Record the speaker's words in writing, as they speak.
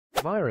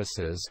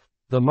Viruses,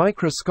 the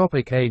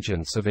microscopic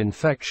agents of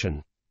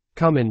infection,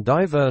 come in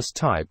diverse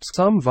types.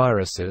 Some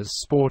viruses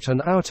sport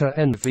an outer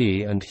end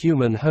V, and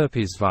human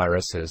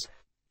herpesviruses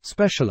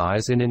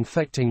specialize in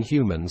infecting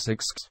humans.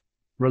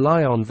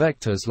 Rely on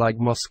vectors like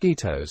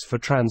mosquitoes for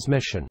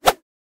transmission.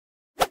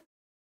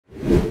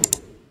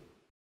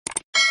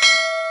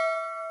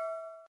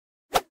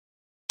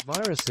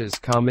 Viruses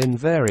come in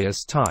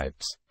various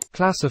types,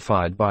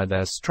 classified by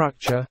their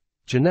structure,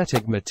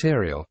 genetic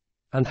material,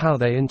 and how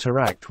they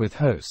interact with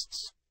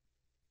hosts.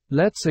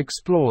 Let's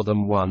explore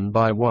them one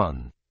by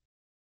one.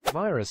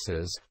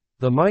 Viruses,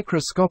 the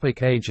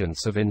microscopic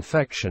agents of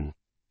infection,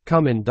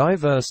 come in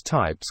diverse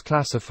types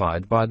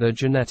classified by their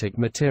genetic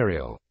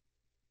material.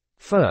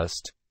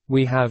 First,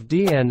 we have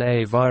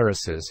DNA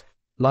viruses,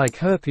 like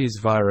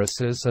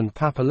herpesviruses and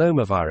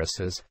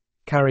papillomaviruses,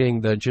 carrying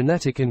their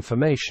genetic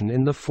information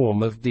in the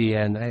form of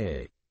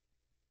DNA.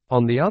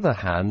 On the other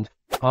hand,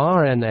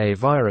 RNA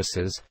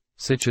viruses,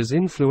 such as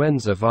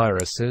influenza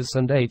viruses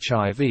and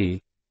HIV,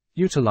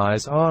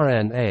 utilize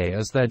RNA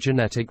as their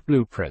genetic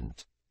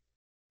blueprint.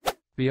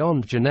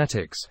 Beyond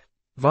genetics,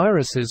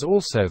 viruses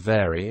also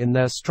vary in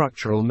their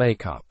structural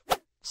makeup.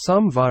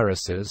 Some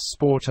viruses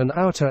sport an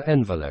outer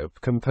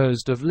envelope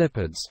composed of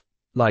lipids,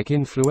 like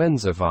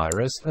influenza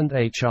virus and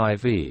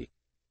HIV.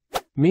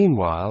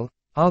 Meanwhile,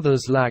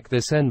 others lack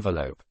this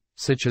envelope,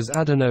 such as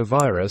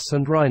Adenovirus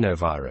and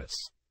Rhinovirus.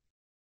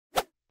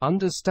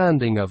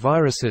 Understanding a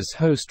virus's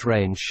host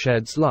range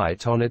sheds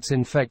light on its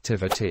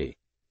infectivity.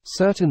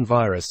 Certain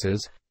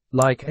viruses,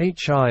 like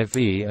HIV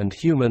and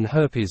human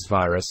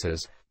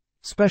herpesviruses,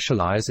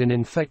 specialize in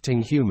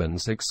infecting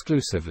humans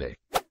exclusively.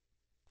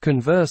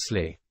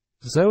 Conversely,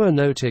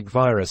 zoonotic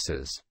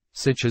viruses,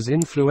 such as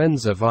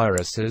influenza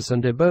viruses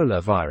and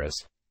Ebola virus,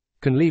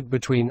 can leap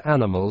between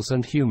animals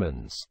and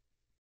humans.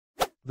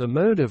 The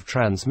mode of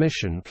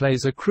transmission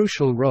plays a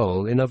crucial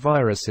role in a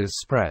virus's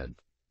spread.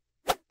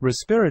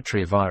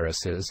 Respiratory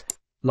viruses,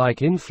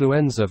 like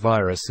influenza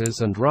viruses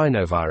and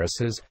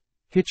rhinoviruses,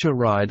 hitch a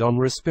ride on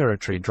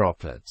respiratory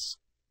droplets.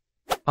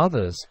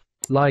 Others,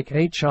 like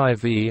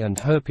HIV and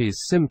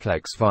herpes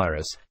simplex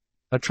virus,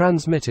 are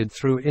transmitted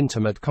through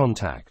intimate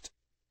contact.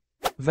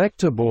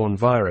 Vector-borne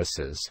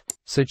viruses,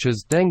 such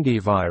as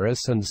dengue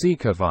virus and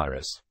Zika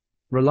virus,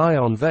 rely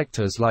on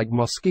vectors like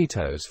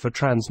mosquitoes for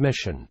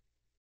transmission.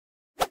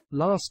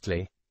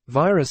 Lastly,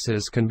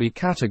 viruses can be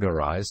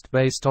categorized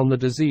based on the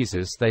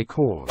diseases they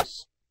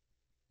cause.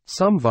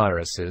 Some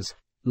viruses,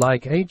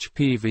 like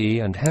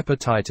HPV and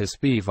hepatitis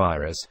B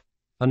virus,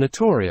 are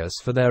notorious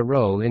for their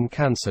role in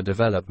cancer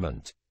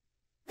development.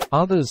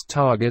 Others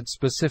target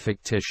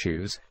specific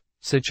tissues,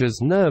 such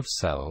as nerve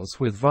cells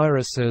with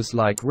viruses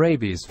like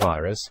rabies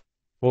virus,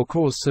 or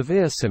cause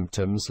severe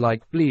symptoms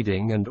like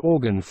bleeding and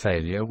organ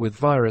failure with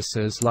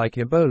viruses like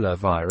Ebola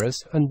virus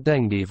and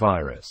dengue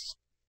virus.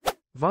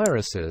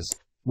 Viruses,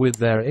 with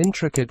their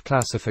intricate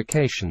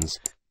classifications,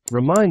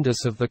 remind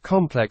us of the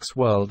complex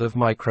world of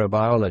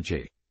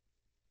microbiology.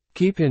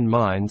 Keep in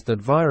mind that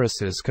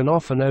viruses can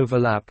often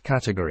overlap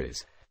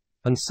categories,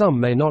 and some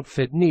may not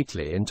fit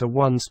neatly into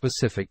one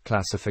specific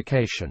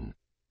classification.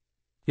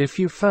 If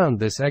you found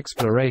this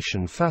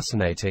exploration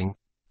fascinating,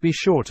 be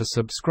sure to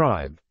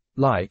subscribe,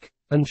 like,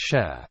 and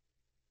share.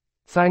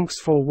 Thanks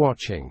for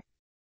watching.